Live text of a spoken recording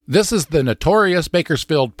This is the Notorious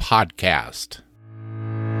Bakersfield Podcast.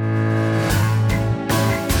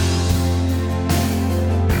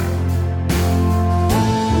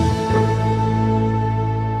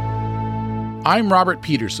 I'm Robert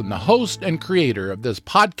Peterson, the host and creator of this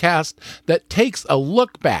podcast that takes a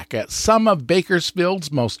look back at some of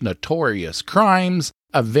Bakersfield's most notorious crimes,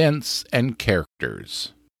 events, and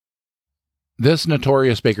characters. This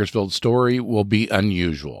Notorious Bakersfield story will be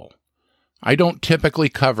unusual. I don't typically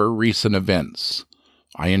cover recent events.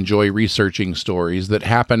 I enjoy researching stories that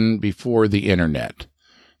happen before the internet.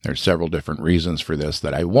 There's several different reasons for this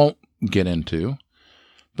that I won't get into.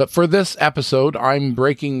 But for this episode, I'm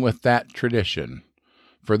breaking with that tradition.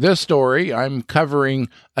 For this story, I'm covering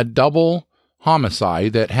a double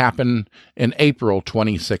homicide that happened in April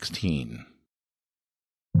 2016.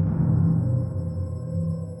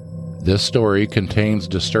 This story contains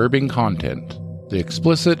disturbing content. The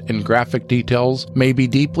explicit and graphic details may be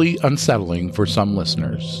deeply unsettling for some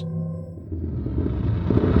listeners.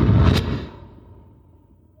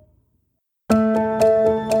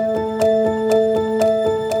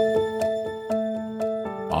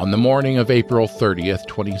 On the morning of April 30th,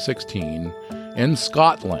 2016, in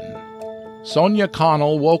Scotland, Sonia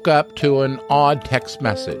Connell woke up to an odd text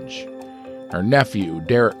message. Her nephew,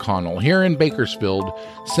 Derek Connell, here in Bakersfield,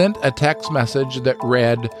 sent a text message that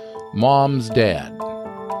read, "Mom's dead."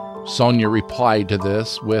 Sonia replied to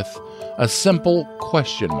this with a simple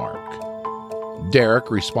question mark.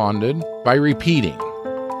 Derek responded by repeating,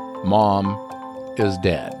 "Mom is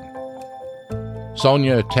dead."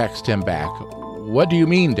 Sonia texted him back, "What do you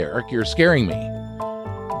mean, Derek? You're scaring me."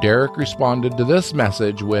 Derek responded to this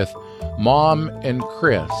message with, "Mom and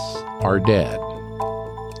Chris are dead."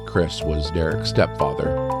 Chris was Derek's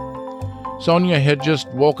stepfather. Sonia had just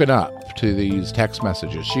woken up to these text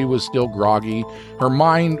messages. She was still groggy. Her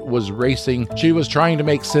mind was racing. She was trying to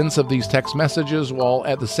make sense of these text messages while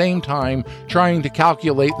at the same time trying to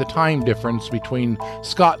calculate the time difference between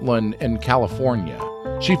Scotland and California.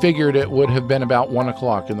 She figured it would have been about 1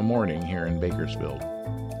 o'clock in the morning here in Bakersfield.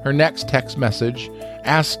 Her next text message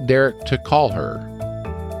asked Derek to call her.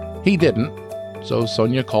 He didn't, so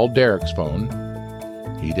Sonia called Derek's phone.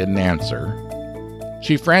 He didn't answer.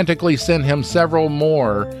 She frantically sent him several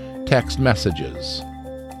more text messages.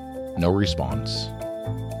 No response.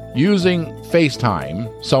 Using FaceTime,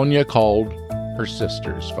 Sonia called her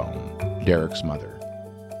sister's phone, Derek's mother.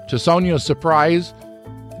 To Sonia's surprise,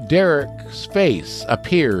 Derek's face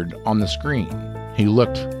appeared on the screen. He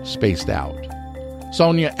looked spaced out.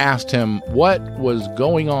 Sonia asked him what was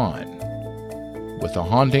going on. With a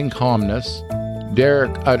haunting calmness,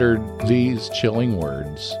 Derek uttered these chilling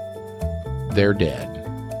words, "They're dead."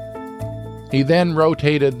 He then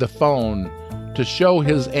rotated the phone to show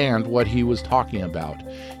his aunt what he was talking about.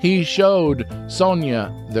 He showed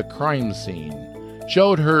Sonia the crime scene,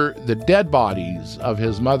 showed her the dead bodies of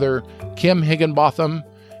his mother, Kim Higginbotham,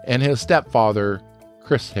 and his stepfather,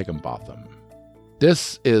 Chris Higginbotham.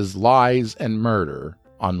 This is Lies and Murder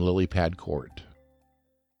on Lily Pad Court.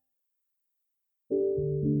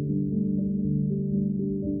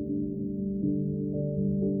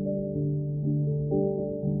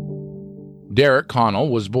 Derek Connell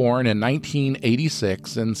was born in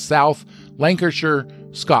 1986 in South Lancashire,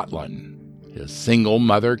 Scotland. His single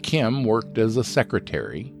mother, Kim, worked as a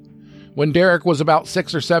secretary. When Derek was about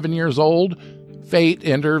 6 or 7 years old, fate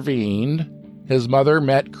intervened. His mother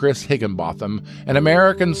met Chris Higginbotham, an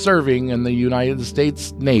American serving in the United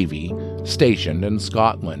States Navy, stationed in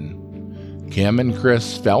Scotland. Kim and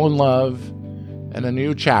Chris fell in love, and a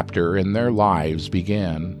new chapter in their lives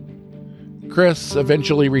began. Chris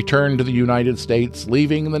eventually returned to the United States,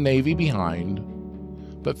 leaving the Navy behind.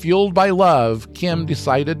 But fueled by love, Kim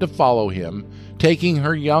decided to follow him, taking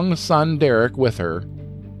her young son Derek with her.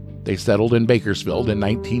 They settled in Bakersfield in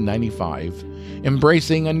 1995,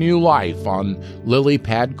 embracing a new life on Lily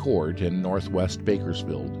Pad Court in northwest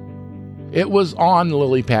Bakersfield. It was on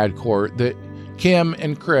Lily Pad Court that Kim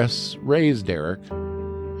and Chris raised Derek.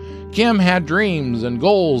 Kim had dreams and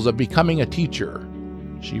goals of becoming a teacher.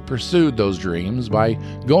 She pursued those dreams by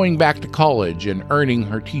going back to college and earning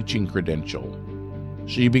her teaching credential.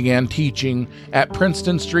 She began teaching at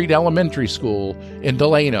Princeton Street Elementary School in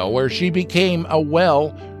Delano, where she became a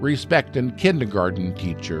well-respected kindergarten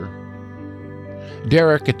teacher.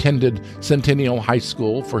 Derek attended Centennial High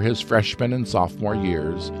School for his freshman and sophomore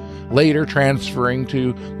years, later transferring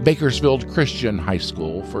to Bakersfield Christian High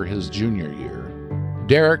School for his junior year.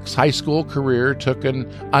 Derek's high school career took an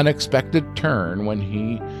unexpected turn when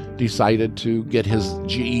he decided to get his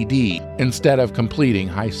GED instead of completing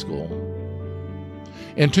high school.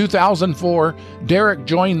 In 2004, Derek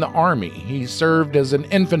joined the Army. He served as an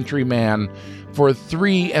infantryman for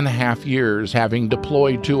 3.5 years, having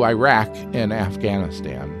deployed to Iraq and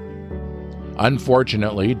Afghanistan.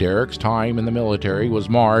 Unfortunately, Derek's time in the military was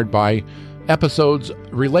marred by episodes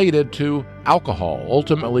related to alcohol,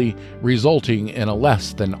 ultimately resulting in a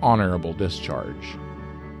less than honorable discharge.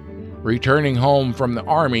 Returning home from the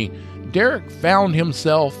Army, Derek found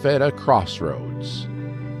himself at a crossroads.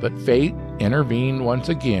 But fate intervened once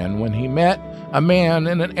again when he met a man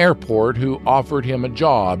in an airport who offered him a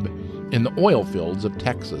job in the oil fields of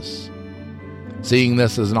Texas. Seeing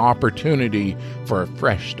this as an opportunity for a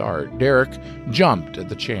fresh start, Derek jumped at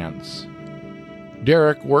the chance.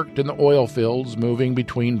 Derek worked in the oil fields, moving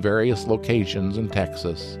between various locations in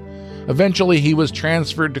Texas. Eventually, he was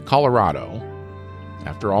transferred to Colorado.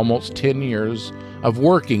 After almost 10 years of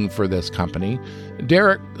working for this company,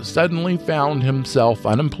 Derek suddenly found himself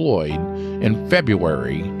unemployed in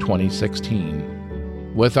February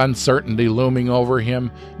 2016. With uncertainty looming over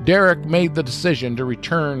him, Derek made the decision to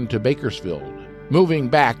return to Bakersfield, moving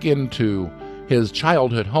back into his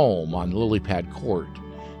childhood home on Lily Pad Court.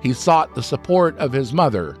 He sought the support of his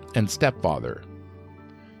mother and stepfather.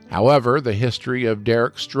 However, the history of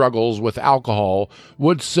Derek's struggles with alcohol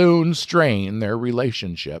would soon strain their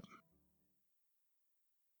relationship.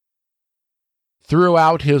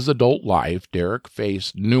 Throughout his adult life, Derek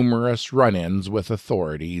faced numerous run-ins with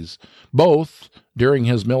authorities, both during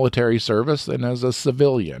his military service and as a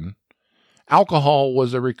civilian. Alcohol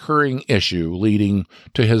was a recurring issue leading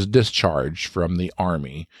to his discharge from the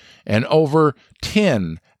Army, and over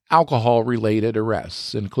 10 alcohol-related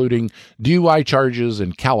arrests, including DUI charges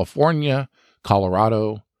in California,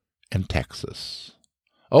 Colorado, and Texas.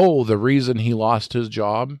 Oh, the reason he lost his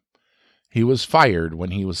job? He was fired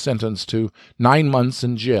when he was sentenced to 9 months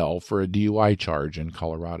in jail for a DUI charge in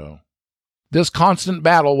Colorado. This constant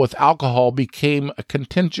battle with alcohol became a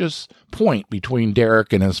contentious point between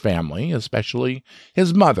Derek and his family, especially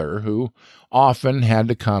his mother, who often had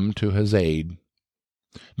to come to his aid.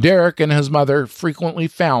 Derek and his mother frequently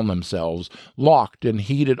found themselves locked in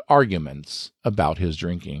heated arguments about his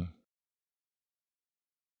drinking.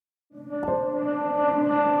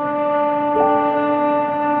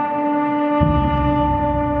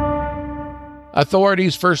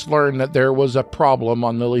 Authorities first learned that there was a problem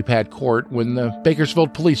on Lily Pad Court when the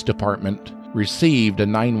Bakersfield Police Department received a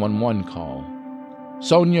 911 call.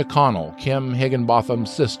 Sonia Connell, Kim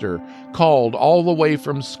Higginbotham's sister, called all the way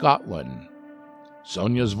from Scotland.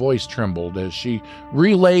 Sonia's voice trembled as she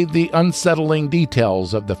relayed the unsettling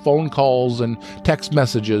details of the phone calls and text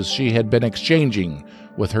messages she had been exchanging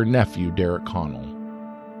with her nephew, Derek Connell.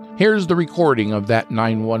 Here's the recording of that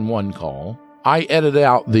 911 call. I edited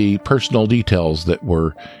out the personal details that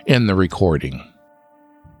were in the recording.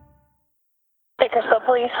 Bakersfield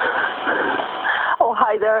Police. Oh,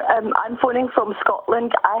 hi there. I'm phoning from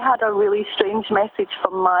Scotland. I had a really strange message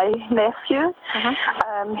from my nephew.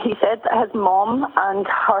 He said that his mom and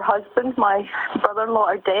her husband, my brother-in-law,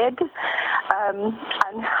 are dead. And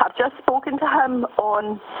I've just spoken to him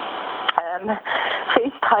on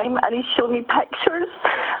FaceTime, and he's shown me pictures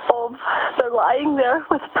of they're lying there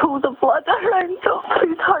with pools of blood around them.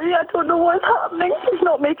 Please hurry, I don't know what's happening. It's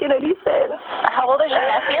not making any sense. How old is your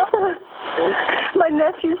nephew? My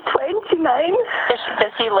nephew's 29.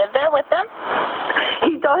 Does he live there with them?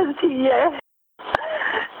 He does, yeah.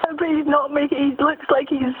 But he's not making, he looks like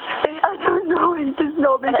he's, I don't know, he's just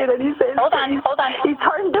not making any sense. Hold on. He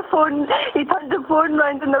turned the phone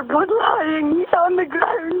round and they're both lying on the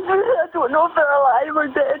ground. I don't know if they're alive or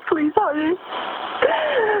dead. Please hurry.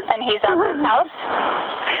 And he's at his house?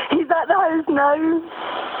 He's at the house now.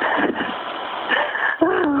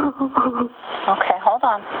 Okay, hold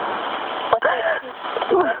on.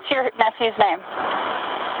 What's your nephew's name?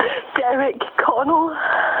 Derek Connell.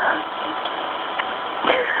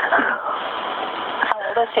 How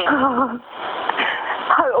old is he?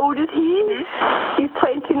 How old is he? He's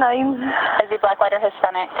 29. Is he black, white, or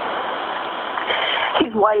Hispanic?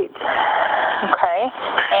 He's white. Okay.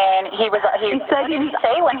 And he said what did he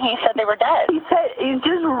say when he said they were dead? He said he's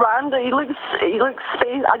just random. He looks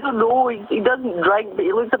spaced. I don't know. He doesn't drink, but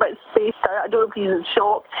he looks a bit spaced out. I don't know if he's in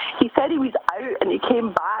shock. He said he was out and he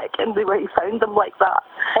came back and he found them like that.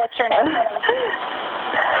 What's your name?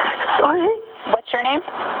 Sorry? What's your name?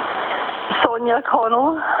 Sonia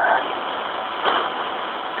Connell.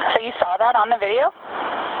 So you saw that on the video?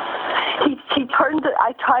 He turned it.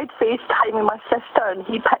 I tried FaceTiming my sister and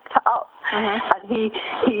he picked it up. And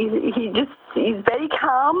he's very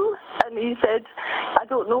calm, and he said, I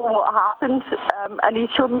don't know what happened, and he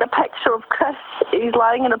showed me a picture of Chris. He's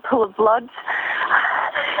lying in a pool of blood.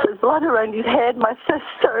 There's blood around his head. My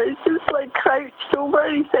sister is just like crouched over.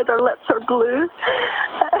 He said her lips are blue.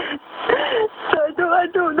 So I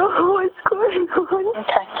don't know what's going on.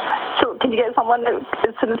 Okay. So can you get someone out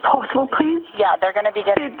as soon as possible, please? Yeah, they're going to be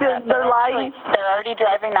getting... They're lying. They're already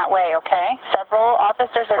driving that way, okay? Several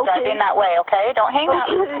officers are driving that way, okay? Don't hang up.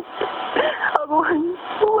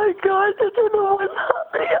 Oh my God, I don't know what's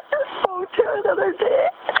happening. I just spoke to her the other day.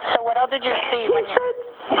 So what else did you see when you...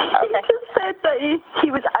 He just said that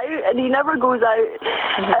he was out and he never goes out.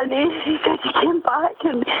 And he said he came back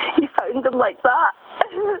and he found them like that.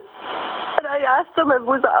 And I asked him if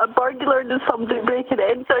was it a burglar, did somebody break an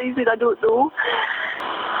enter? He said, I don't know.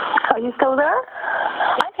 Are you still there?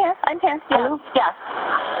 I'm here. Yeah. Hello? Yeah.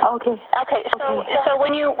 Okay. So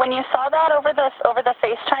when you saw that over the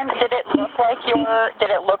FaceTime, did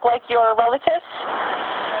it look like your relatives?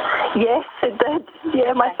 Yes, it did.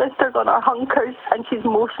 Yeah, my sister's on her hunkers and she's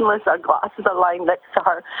motionless. Her glasses are lying next to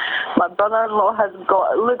her. My brother-in-law has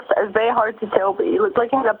got, it looks, it's very hard to tell, but he looked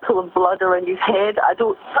like he had a pool of blood around his head. I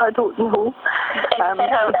don't know. And you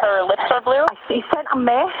said her lips are blue? He sent a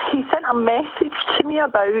message to me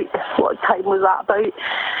about, what time was that, about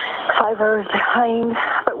 5 hours behind,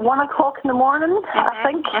 about 1 o'clock in the morning, I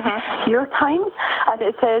think, your time, and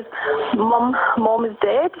it says, Mom is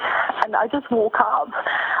dead, and I just woke up,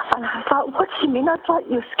 and I was like, what do you mean? I was like,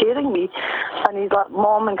 you're scaring me, and he's like,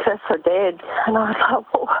 Mom and Chris are dead, and I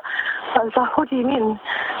was like, what do you mean?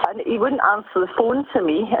 And he wouldn't answer the phone to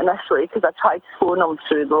me initially, because I tried to phone him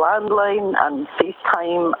through the landline and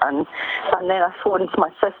FaceTime, and then I phoned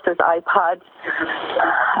my sister's iPad,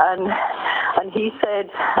 and he said,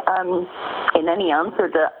 and then he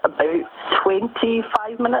answered it about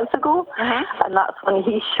 25 minutes ago, and that's when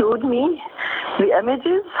he showed me the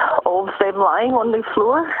images of them lying on the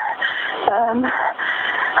floor, and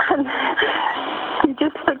he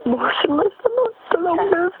just looked motionless and not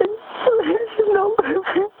moving. He's not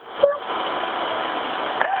moving.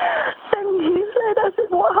 And he said, I said,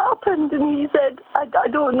 what happened? And he said, I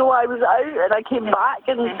don't know, I was out and I came back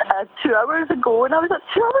and 2 hours ago, and I was like,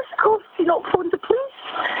 2 hours ago, have you not phoned the police?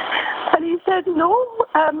 And he said, no,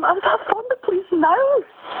 I've phoned the police now.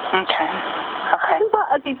 Okay. I was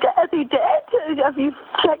like, is he dead? Have you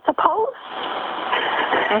checked a pulse?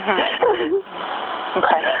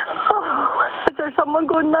 Okay. Oh, is there someone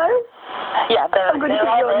going now? Yeah, they're all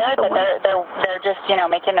there, but they're just,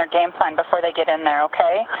 making their game plan before they get in there,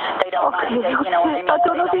 okay? They don't want to, you know what I mean? I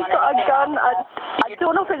don't know if he's got a gun. I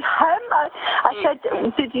don't know if it's him. I said to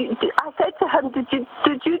him, did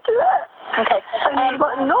you do it? Okay. And he's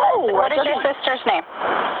like, no. What is your sister's name?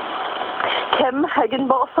 Kim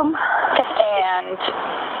Higginbotham. And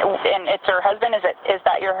it's her husband. Is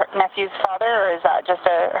that your nephew's father, or is that just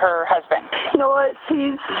her husband? No,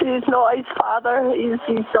 he's not his father. He's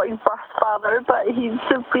not his birth father, but he's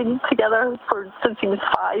been together since he was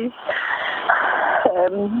 5.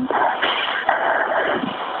 And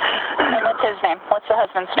what's his name? What's the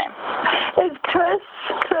husband's name? It's Chris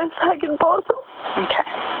Higginbotham. Okay.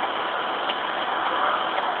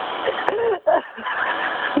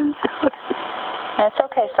 It's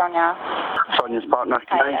okay, Sonia. Sonia's partner.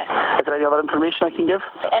 Is there any other information I can give?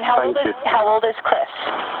 And how old is Chris?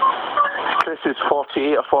 Chris is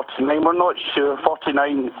 48 or 49. We're not sure.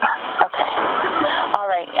 49. Okay. All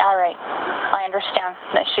right. I understand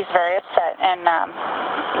that she's very upset, and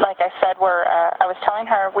like I said, I was telling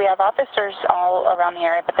her we have officers all around the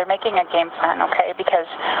area, but they're making a game plan, okay? Because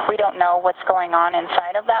we don't know what's going on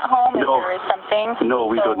inside of that home. If there is something. No,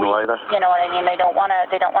 we don't know either. You know what I mean? They don't want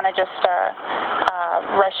to just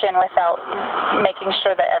rush in without making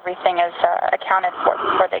sure that everything is accounted for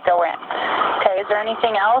before they go in. Okay. Is there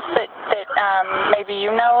anything else that maybe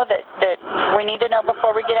you know that we need to know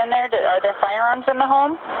before we get in there? Are there firearms in the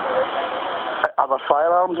home? Are there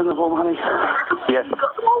firearms in the home, honey? Yes.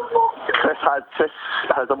 Chris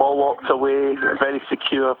has them all locked away. A very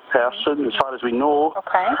secure person, as far as we know.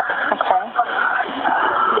 Okay.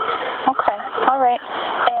 All right.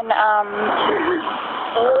 And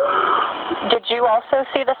did you also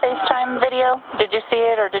see the FaceTime video? Did you see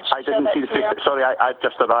it, or did you? I didn't see the FaceTime. Sorry, I've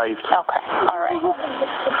just arrived. Okay. All right.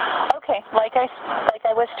 Okay. Like I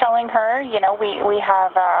was telling her, we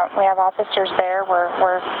have officers there. We're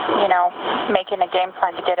making a game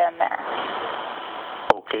plan to get in there.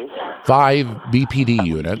 Okay. 5 BPD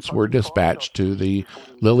units were dispatched to the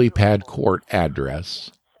Lily Pad Court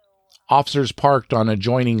address. Officers parked on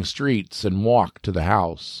adjoining streets and walked to the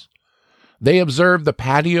house. They observed the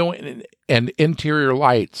patio and interior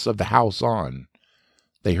lights of the house on.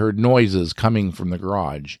 They heard noises coming from the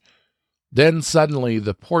garage. Then suddenly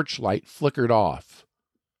the porch light flickered off.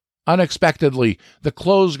 Unexpectedly, the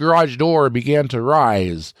closed garage door began to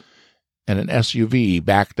rise, and an SUV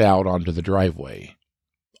backed out onto the driveway.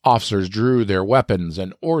 Officers drew their weapons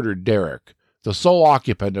and ordered Derek, the sole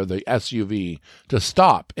occupant of the SUV, to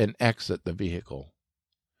stop and exit the vehicle.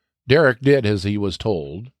 Derek did as he was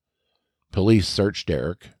told. Police searched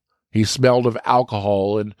Derek. He smelled of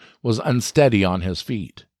alcohol and was unsteady on his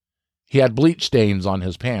feet. He had bleach stains on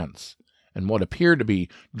his pants and what appeared to be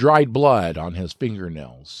dried blood on his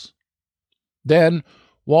fingernails. Then,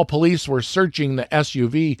 while police were searching the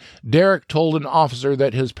SUV, Derek told an officer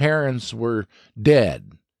that his parents were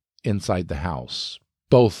dead inside the house,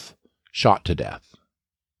 both shot to death.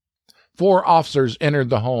 4 officers entered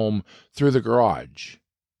the home through the garage.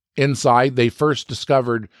 Inside, they first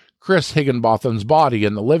discovered Chris Higginbotham's body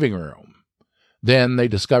in the living room. Then they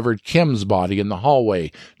discovered Kim's body in the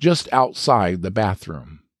hallway just outside the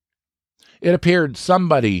bathroom. It appeared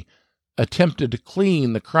somebody attempted to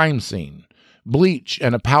clean the crime scene. Bleach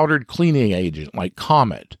and a powdered cleaning agent like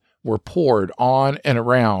Comet were poured on and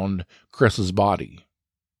around Chris's body.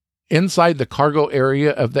 Inside the cargo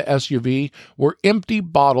area of the SUV were empty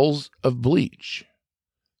bottles of bleach.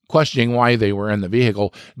 Questioning why they were in the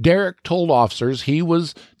vehicle, Derek told officers he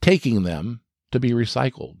was taking them to be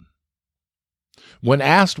recycled. When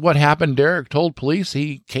asked what happened, Derek told police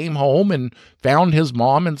he came home and found his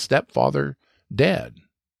mom and stepfather dead.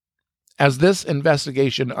 As this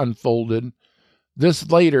investigation unfolded, this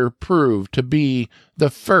later proved to be the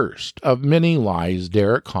first of many lies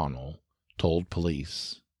Derek Connell told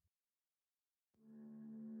police.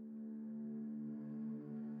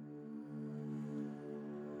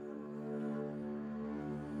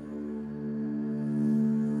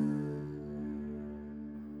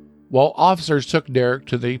 While officers took Derek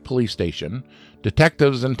to the police station,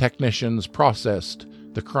 detectives and technicians processed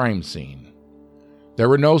the crime scene. There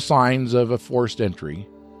were no signs of a forced entry.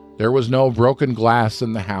 There was no broken glass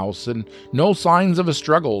in the house and no signs of a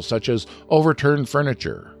struggle such as overturned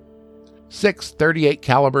furniture. 6 .38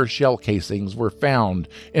 caliber shell casings were found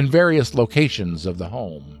in various locations of the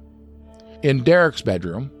home. In Derek's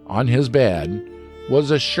bedroom, on his bed,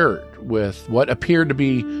 was a shirt with what appeared to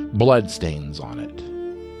be bloodstains on it.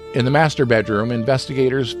 In the master bedroom,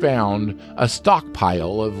 investigators found a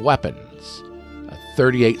stockpile of weapons. A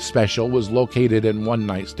 .38 special was located in one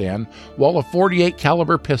nightstand, while a .48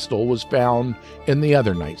 caliber pistol was found in the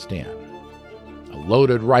other nightstand. A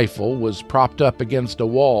loaded rifle was propped up against a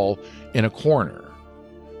wall in a corner.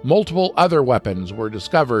 Multiple other weapons were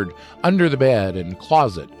discovered under the bed and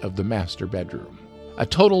closet of the master bedroom. A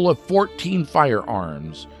total of 14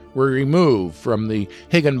 firearms were removed from the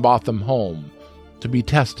Higginbotham home to be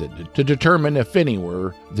tested to determine if any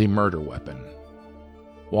were the murder weapon.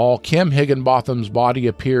 While Kim Higginbotham's body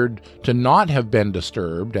appeared to not have been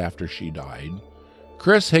disturbed after she died,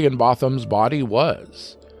 Chris Higginbotham's body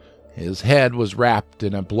was. His head was wrapped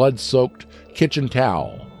in a blood-soaked kitchen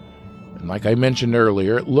towel, and like I mentioned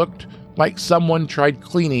earlier, it looked like someone tried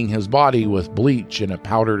cleaning his body with bleach and a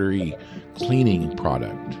powdery cleaning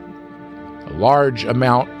product. A large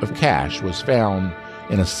amount of cash was found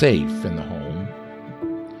in a safe in the home.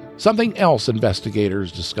 Something else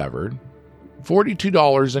investigators discovered: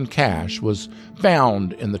 $42 in cash was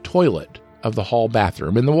found in the toilet of the hall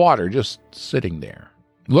bathroom, in the water just sitting there.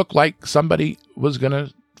 Looked like somebody was going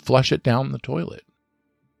to flush it down the toilet.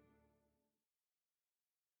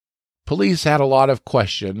 Police had a lot of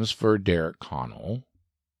questions for Derek Connell.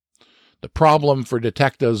 The problem for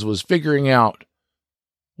detectives was figuring out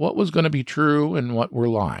what was going to be true and what were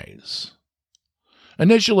lies.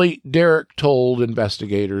 Initially, Derek told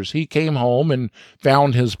investigators he came home and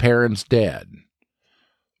found his parents dead.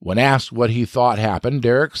 When asked what he thought happened,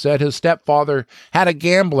 Derek said his stepfather had a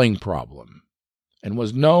gambling problem and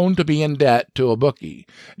was known to be in debt to a bookie.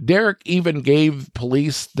 Derek even gave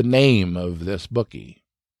police the name of this bookie.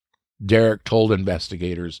 Derek told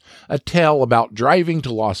investigators a tale about driving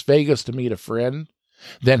to Las Vegas to meet a friend.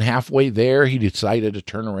 Then halfway there, he decided to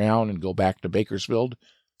turn around and go back to Bakersfield.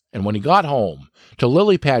 And when he got home to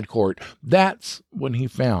Lily Pad Court, that's when he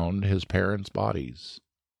found his parents' bodies.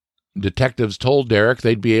 Detectives told Derek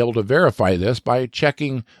they'd be able to verify this by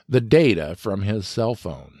checking the data from his cell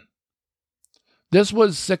phone. This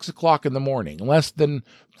was 6 o'clock in the morning, less than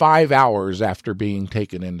 5 hours after being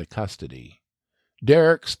taken into custody.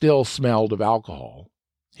 Derek still smelled of alcohol.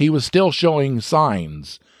 He was still showing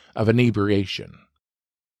signs of inebriation.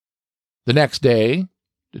 The next day,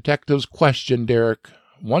 detectives questioned Derek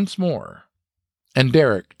once more, and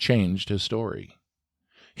Derek changed his story.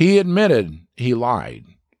 He admitted he lied,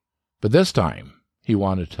 but this time he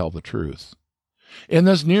wanted to tell the truth. In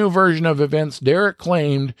this new version of events, Derek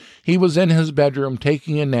claimed he was in his bedroom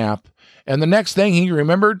taking a nap, and the next thing he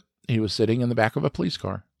remembered, he was sitting in the back of a police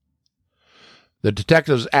car. The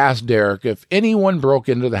detectives asked Derek if anyone broke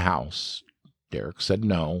into the house. Derek said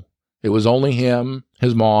no. It was only him,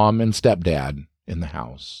 his mom, and stepdad in the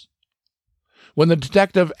house. When the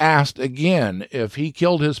detective asked again if he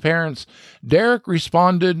killed his parents, Derek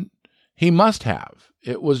responded he must have.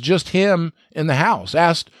 It was just him in the house.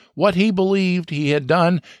 Asked what he believed he had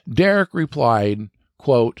done, Derek replied,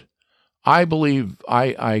 quote, I believe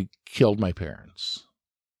I killed my parents.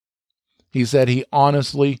 He said he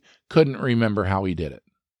honestly couldn't remember how he did it.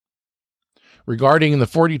 Regarding the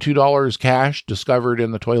 $42 cash discovered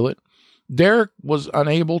in the toilet, Derek was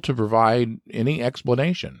unable to provide any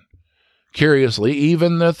explanation. Curiously,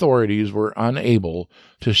 even the authorities were unable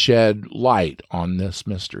to shed light on this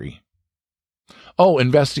mystery.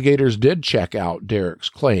 Investigators did check out Derek's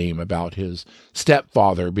claim about his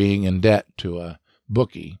stepfather being in debt to a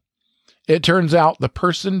bookie. It turns out the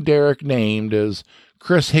person Derek named as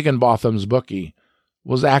Chris Higginbotham's bookie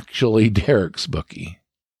was actually Derek's bookie.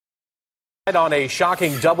 On a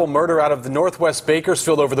shocking double murder out of the Northwest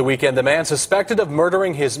Bakersfield over the weekend, the man suspected of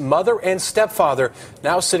murdering his mother and stepfather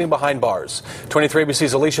now sitting behind bars. 23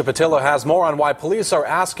 ABC's Alicia Patillo has more on why police are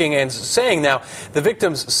asking and saying now the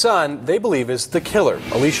victim's son they believe is the killer.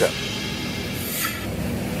 Alicia.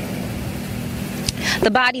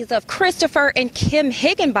 The bodies of Christopher and Kim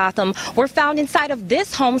Higginbotham were found inside of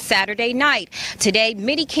this home Saturday night. Today,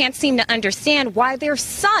 many can't seem to understand why their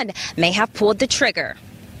son may have pulled the trigger.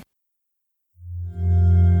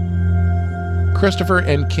 Christopher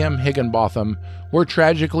and Kim Higginbotham were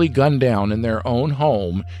tragically gunned down in their own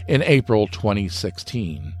home in April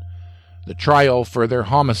 2016. The trial for their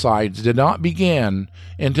homicides did not begin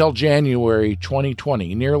until January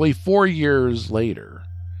 2020, nearly 4 years later.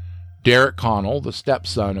 Derek Connell, the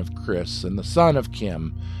stepson of Chris and the son of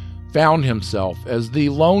Kim, found himself as the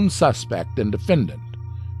lone suspect and defendant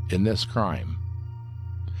in this crime.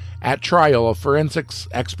 At trial, a forensics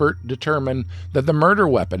expert determined that the murder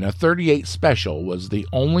weapon, a .38 Special, was the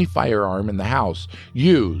only firearm in the house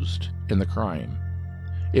used in the crime.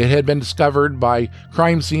 It had been discovered by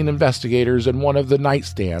crime scene investigators in one of the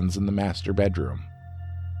nightstands in the master bedroom.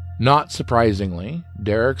 Not surprisingly,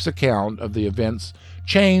 Derek's account of the events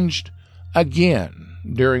changed again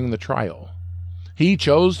during the trial. He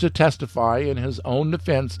chose to testify in his own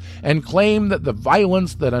defense and claimed that the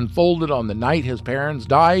violence that unfolded on the night his parents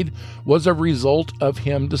died was a result of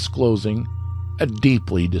him disclosing a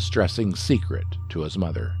deeply distressing secret to his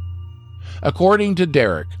mother. According to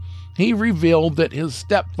Derek, he revealed that his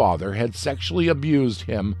stepfather had sexually abused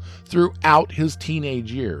him throughout his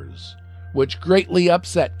teenage years, which greatly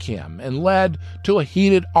upset Kim and led to a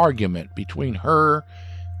heated argument between her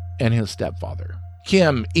and his stepfather.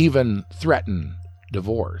 Kim even threatened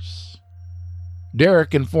divorce.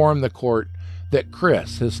 Derek informed the court that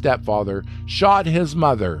Chris, his stepfather, shot his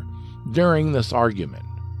mother during this argument.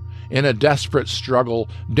 In a desperate struggle,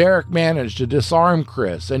 Derek managed to disarm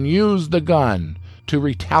Chris and used the gun to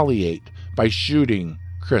retaliate by shooting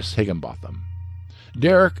Chris Higginbotham.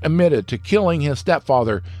 Derek admitted to killing his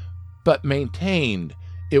stepfather, but maintained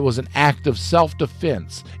it was an act of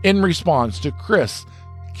self-defense in response to Chris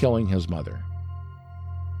killing his mother.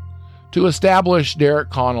 To establish Derek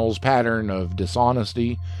Connell's pattern of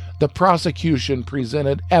dishonesty, the prosecution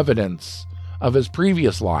presented evidence of his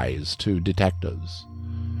previous lies to detectives.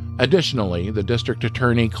 Additionally, the district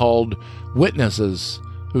attorney called witnesses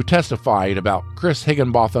who testified about Chris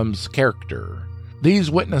Higginbotham's character.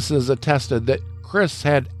 These witnesses attested that Chris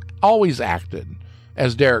had always acted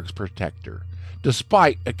as Derek's protector,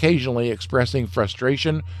 despite occasionally expressing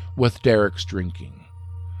frustration with Derek's drinking.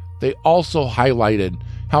 They also highlighted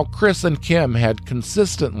how Chris and Kim had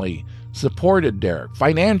consistently supported Derek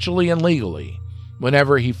financially and legally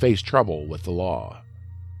whenever he faced trouble with the law.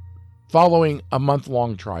 Following a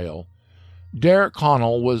month-long trial, Derek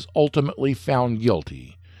Connell was ultimately found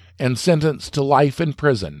guilty and sentenced to life in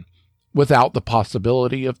prison without the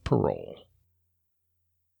possibility of parole.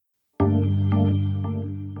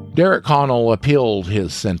 Derek Connell appealed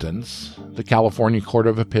his sentence. The California Court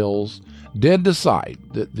of Appeals did decide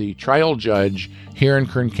that the trial judge here in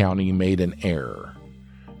Kern County made an error.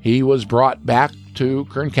 He was brought back to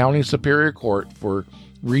Kern County Superior Court for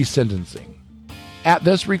resentencing. At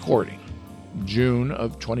this recording, June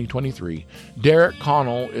of 2023, Derek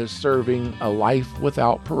Connell is serving a life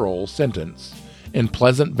without parole sentence in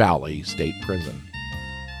Pleasant Valley State Prison.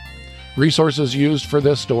 Resources used for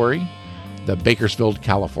this story: the Bakersfield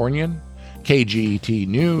Californian, KGET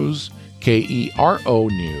News, KERO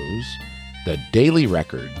News, the Daily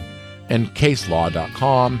Record, and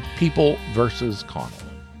caselaw.com, People versus Connell.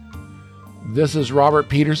 This is Robert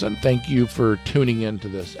Peterson. Thank you for tuning in to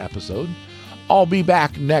this episode. I'll be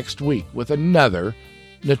back next week with another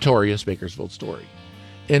Notorious Bakersfield story.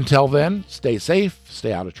 Until then, stay safe,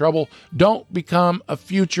 stay out of trouble. Don't become a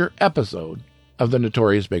future episode of the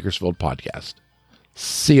Notorious Bakersfield podcast.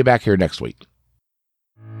 See you back here next week.